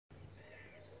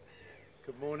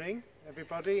Good morning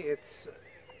everybody, it's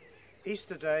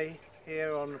Easter Day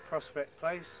here on Prospect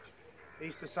Place,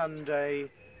 Easter Sunday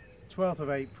 12th of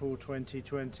April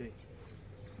 2020.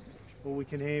 All we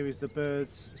can hear is the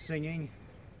birds singing,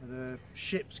 the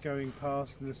ships going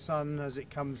past and the sun as it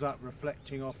comes up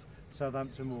reflecting off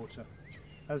Southampton Water.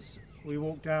 As we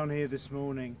walked down here this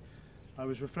morning, I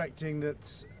was reflecting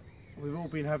that we've all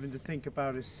been having to think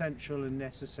about essential and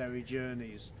necessary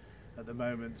journeys at the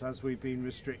moment as we've been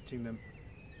restricting them.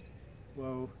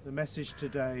 Well, the message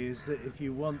today is that if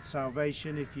you want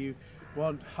salvation, if you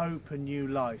want hope and new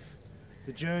life,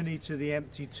 the journey to the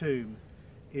empty tomb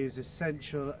is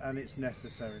essential and it's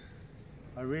necessary.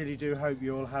 I really do hope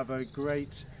you all have a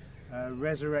great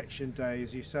Resurrection Day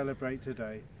as you celebrate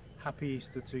today. Happy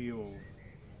Easter to you all.